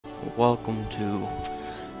welcome to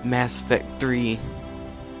Mass Effect 3.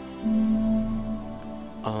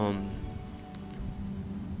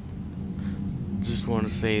 Just want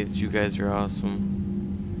to say that you guys are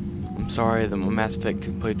awesome. I'm sorry that my Mass Effect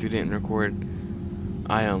 2 playthrough didn't record.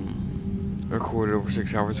 I recorded over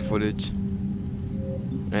 6 hours of footage,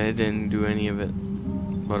 and I didn't do any of it,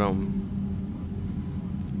 but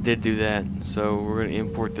did do that. So we're gonna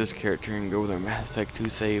import this character and go with our Mass Effect 2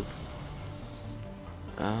 save.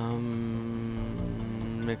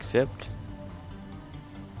 Accept.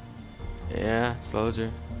 Yeah,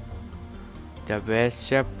 soldier. The best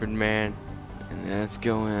shepherd, man. And let's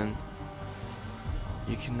go in.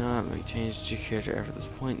 You cannot make changes to your character after this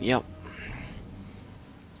point. Yep.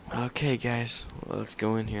 Okay, guys. Well, let's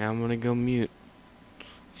go in here. I'm gonna go mute.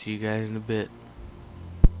 See you guys in a bit.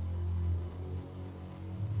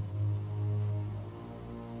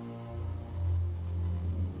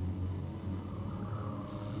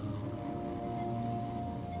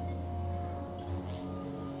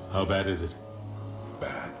 How bad is it?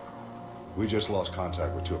 Bad. We just lost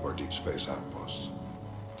contact with 2 of our deep space outposts.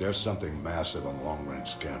 There's something massive on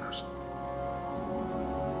long-range scanners.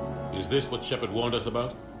 Is this what Shepard warned us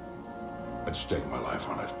about? I'd stake my life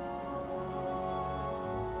on it.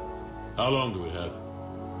 How long do we have?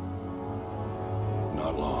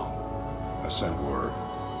 Not long. I sent word.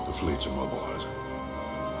 The fleet's immobilizing.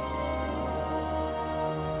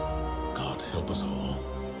 God help us all.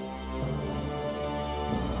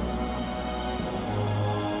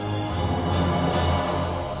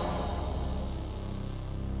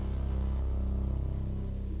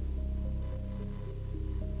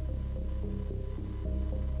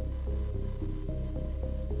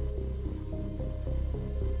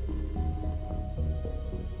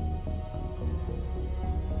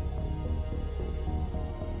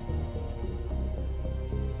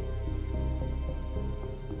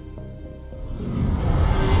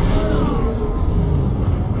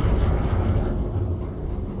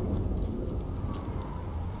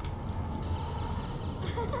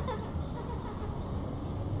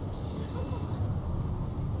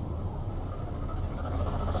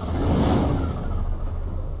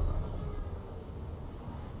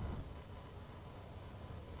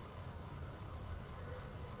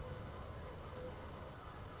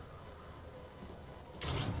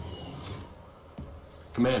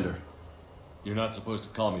 Commander. You're not supposed to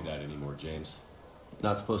call me that anymore, James.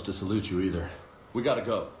 Not supposed to salute you either. We gotta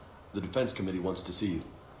go. The Defense Committee wants to see you.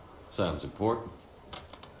 Sounds important.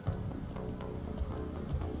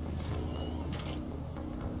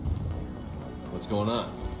 What's going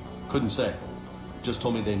on? Couldn't say. Just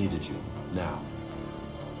told me they needed you. Now.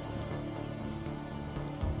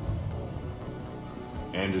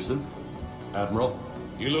 Anderson? Admiral?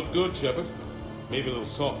 You look good, Shepard. Maybe a little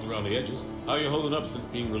soft around the edges. How are you holding up since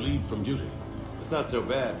being relieved from duty? It's not so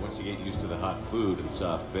bad once you get used to the hot food and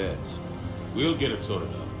soft beds. We'll get it sorted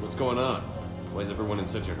out. What's going on? Why is everyone in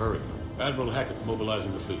such a hurry? Admiral Hackett's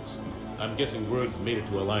mobilizing the fleets. I'm guessing word's made it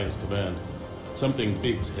to Alliance Command. Something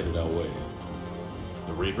big's headed our way.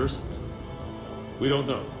 The Reapers? We don't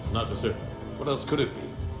know. Not for certain. What else could it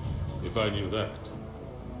be? If I knew that.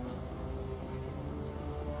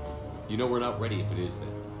 You know we're not ready if it is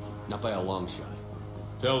then. Not by a long shot.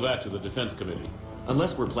 Tell that to the Defense Committee.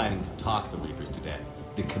 Unless we're planning to talk the Reapers to death,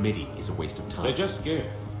 the committee is a waste of time. They're just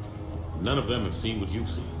scared. None of them have seen what you've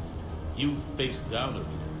seen. You faced down a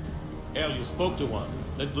Reaper. Hell, you spoke to one,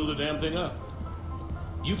 then blew the damn thing up.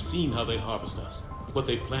 You've seen how they harvest us, what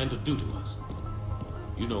they plan to do to us.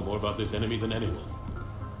 You know more about this enemy than anyone.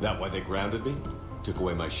 That why they grounded me? Took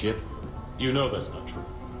away my ship? You know that's not true.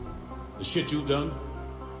 The shit you've done,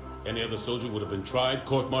 any other soldier would have been tried,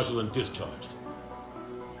 court-martialed, and discharged.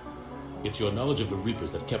 It's your knowledge of the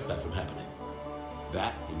Reapers that kept that from happening.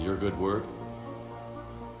 That, in your good word?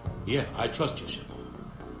 Yeah, I trust you, Shepard.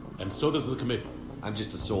 And so does the committee. I'm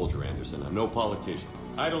just a soldier, Anderson. I'm no politician.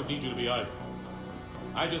 I don't need you to be either.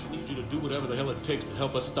 I just need you to do whatever the hell it takes to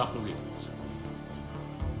help us stop the Reapers.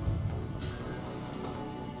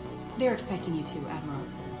 They're expecting you to, Admiral.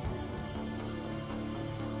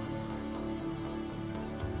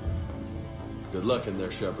 Good luck in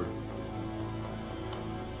there, Shepard.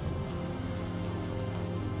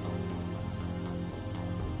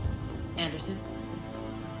 Anderson?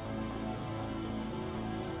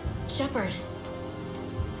 Shepard.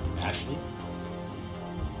 Ashley?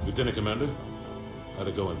 Lieutenant Commander, how'd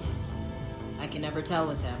it go in there? I can never tell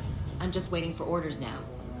with them. I'm just waiting for orders now.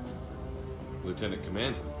 Lieutenant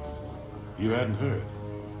Commander? You hadn't heard?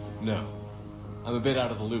 No. I'm a bit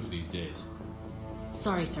out of the loop these days.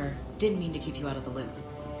 Sorry, sir. Didn't mean to keep you out of the loop.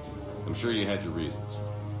 I'm sure you had your reasons.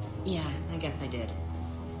 Yeah, I guess I did.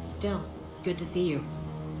 Still, good to see you.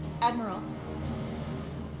 Admiral,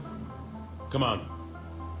 Come on.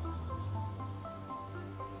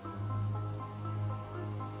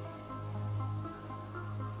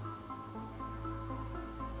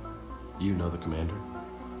 You know the commander?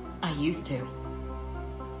 I used to.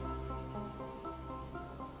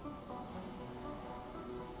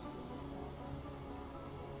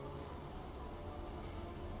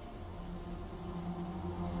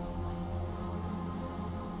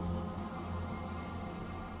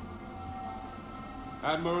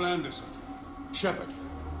 Admiral Anderson. Shepard.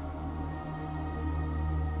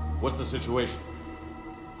 What's the situation?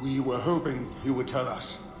 We were hoping you would tell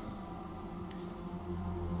us.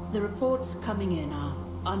 The reports coming in are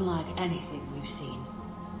unlike anything we've seen.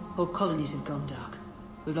 Whole colonies have gone dark.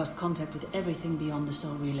 We've lost contact with everything beyond the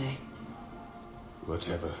Sol Relay.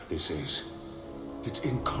 Whatever this is, it's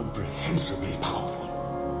incomprehensibly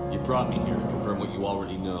powerful. You brought me here to confirm what you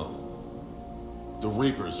already know. The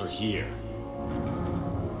Reapers are here.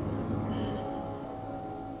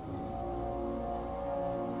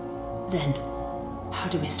 Then, how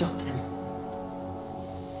do we stop them?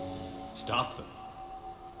 Stop them.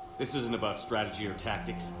 This isn't about strategy or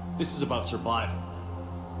tactics. This is about survival.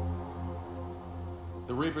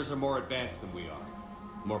 The Reapers are more advanced than we are.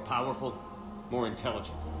 More powerful, more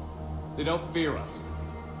intelligent. They don't fear us.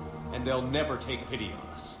 And they'll never take pity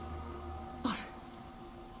on us. But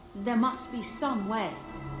there must be some way.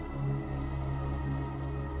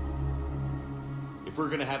 If we're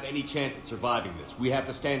gonna have any chance at surviving this, we have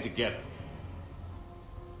to stand together.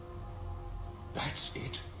 That's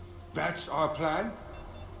it? That's our plan?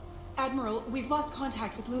 Admiral, we've lost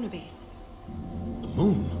contact with Luna Base. The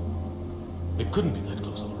moon? It couldn't be that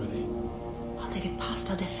close already. How they get past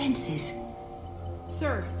our defenses?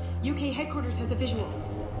 Sir, UK headquarters has a visual.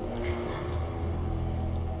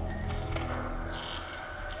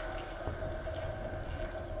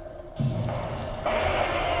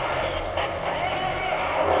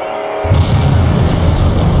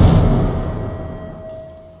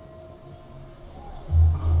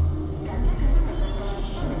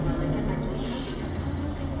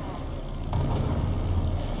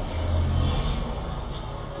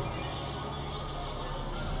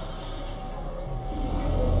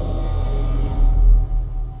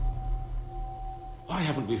 Why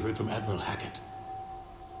haven't we heard from Admiral Hackett?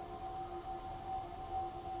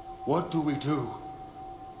 What do we do?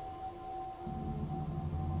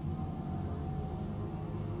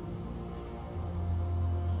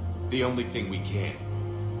 The only thing we can.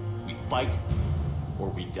 We fight, or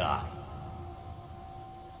we die.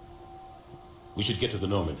 We should get to the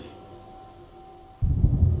Normandy.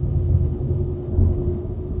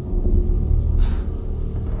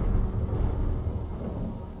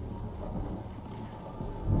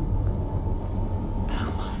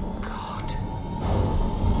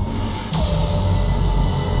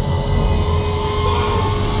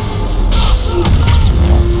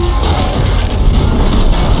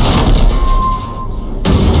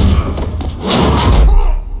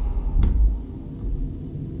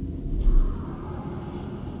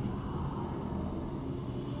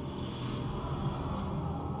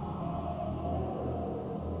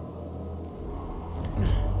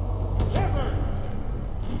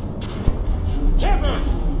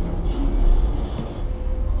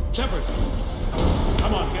 Shepard!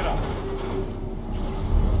 Come on, get up.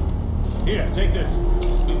 Here, take this.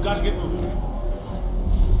 We've got to get moving.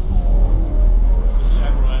 This is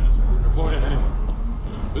Admiral Anderson. Report if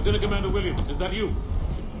anyone. Lieutenant Commander Williams, is that you?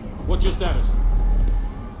 What's your status?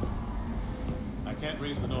 I can't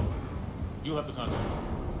raise the number. You'll have to contact me.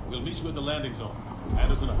 We'll meet you at the landing zone.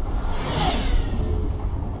 Anderson up.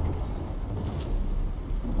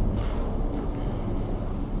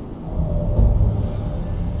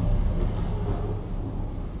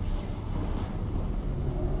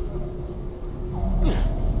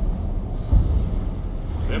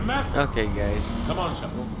 Okay, guys. Come on,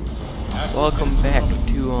 Shepard. Welcome back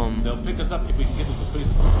to They'll pick us up if we can get to the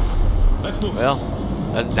spaceport. Let's move. Well,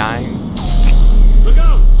 that's dying. Look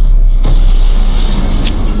out!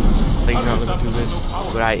 Things aren't looking too good.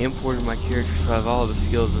 But I imported my character, so I have all the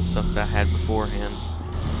skills and stuff that I had beforehand.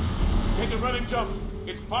 Take a running jump.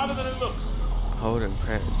 It's farther than it looks. Hold and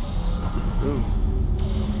press. Ooh,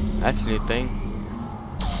 that's a new thing.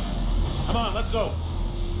 Come on, let's go.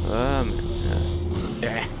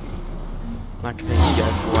 Yeah. I'd like to thank you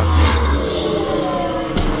guys for watching.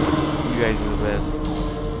 You guys are the best.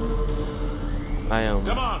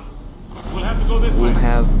 Come on. We'll have to go this way. We'll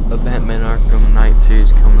have a Batman Arkham Knight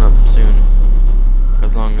series coming up soon.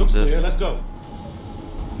 As long as this. Clear, let's go.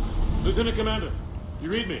 Lieutenant Commander,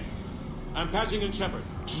 you read me? I'm patching in Shepard.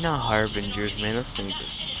 Not harbingers, man. Those things are...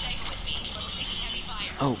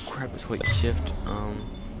 Oh crap! It's wait shift.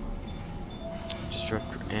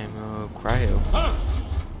 Disruptor ammo, cryo. Husks!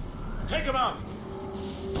 Take him out!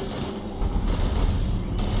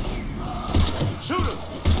 Shoot him!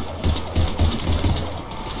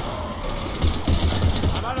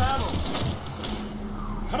 I'm out of ammo.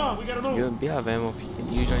 Come on, we gotta move. You'll be out of ammo if you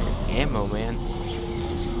can use on your ammo, man.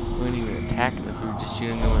 We weren't even attacking us. We were just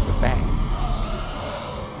shooting them in the back.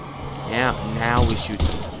 Now we shoot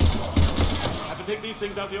them. Have to take these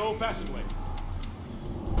things out the old-fashioned way.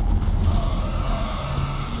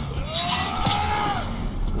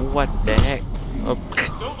 What the heck? Oh.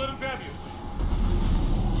 Don't let him grab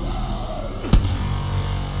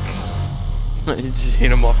you. You just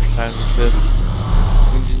hit him off the side of the cliff.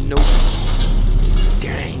 And just nope.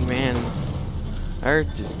 Dang, man.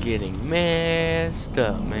 Earth is getting messed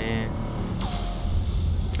up, man.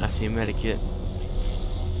 I see a medikit.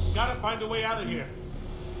 Gotta find a way out of here.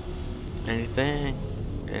 Anything?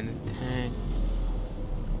 Anything?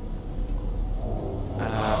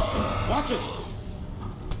 Watch it.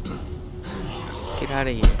 Get out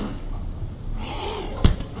of here.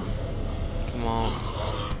 Come on.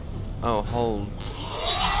 Oh, hold.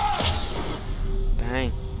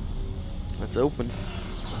 Dang. Let's open.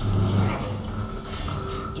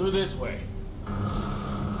 Through this way.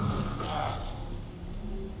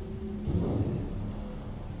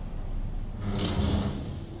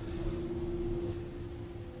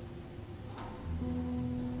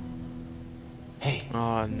 Hey.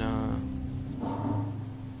 Oh, no.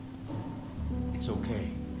 It's okay.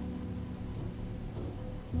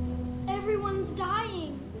 Everyone's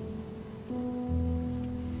dying.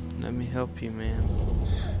 Let me help you, man.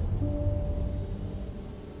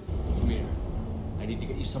 Come here. I need to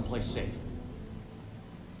get you someplace safe.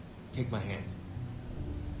 Take my hand.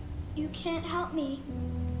 You can't help me.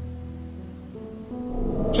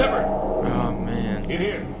 Shepard! Oh, man. In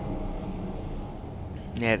here.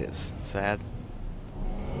 Yeah, it is sad.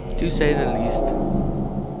 To say the least.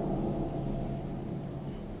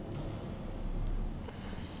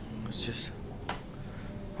 Let's just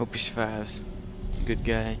hope he survives. Good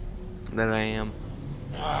guy that I am.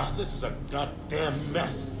 This is a goddamn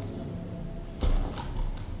mess.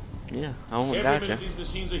 Yeah, I won't Every doubt minute you. these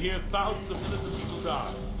machines are here, thousands of innocent people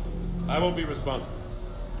die. I won't be responsible.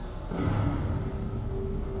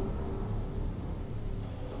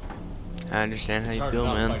 I understand how It's you hard feel,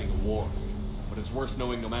 enough man. fighting a war, but it's worse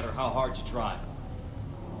knowing no matter how hard you try,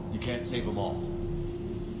 you can't save them all.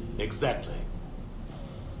 Exactly.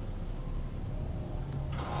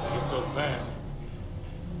 It's so fast.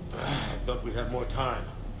 I thought we'd have more time.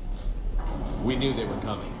 We knew they were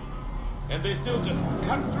coming. And they still just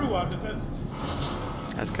cut through our defenses.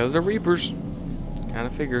 That's because they're Reapers. Kinda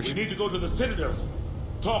figures. We need to go to the Citadel.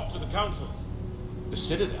 Talk to the Council. The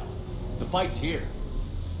Citadel? The fight's here.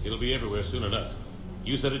 It'll be everywhere soon enough.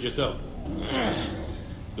 You said it yourself.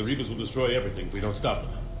 The Reapers will destroy everything if we don't stop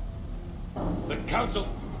them. The Council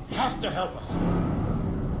has to help us.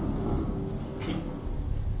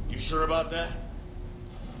 You sure about that?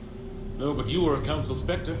 No, but you were a Council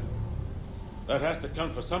Spectre. That has to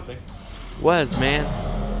count for something. Was, man.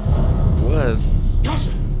 Was. Gotcha!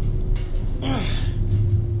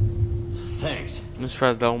 Thanks. I'm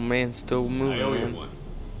surprised the old man's still moving, I owe you man. one.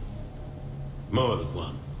 More than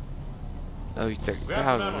one. Oh, you took Grab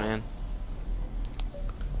some 1,000, ammo. man.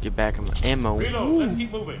 Get back on my ammo. Reload, let's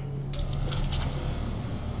keep moving.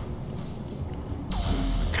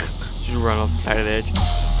 Just run off the side of the edge.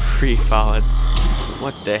 Free falling.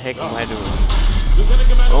 What the heck am I doing? Lieutenant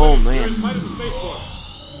Commander, Oh, Williams, man. you're in sight of the spaceport.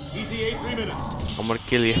 ETA 3 minutes. I'm gonna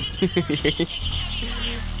kill you. They're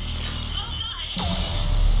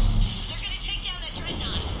gonna take down that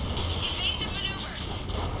dreadnought. Evasive maneuvers.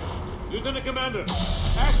 Lieutenant Commander,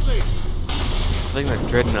 Ashley. I think that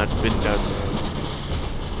dreadnought's been done, man.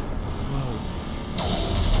 Whoa.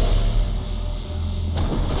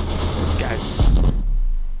 Those guys.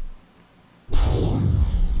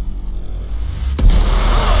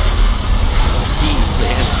 Jeez,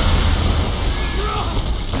 man.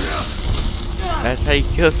 That's how you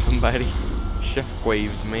kill somebody.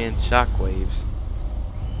 Shockwaves, man. Shockwaves.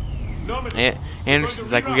 Norman,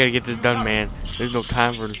 Anderson's like, we gotta get this done, man. There's no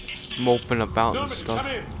time for moping about and Norman, stuff.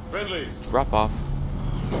 come in. Friendlies. Drop off.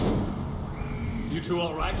 You two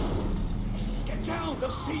all right? Get down, they'll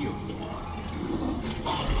see you.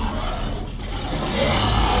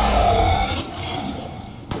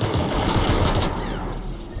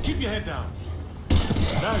 Keep your head down.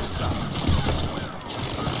 Nice job.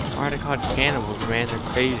 Why are they called cannibals, man? They're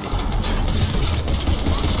crazy.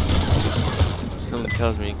 Something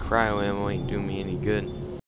tells me cryo ammo ain't doing me any good.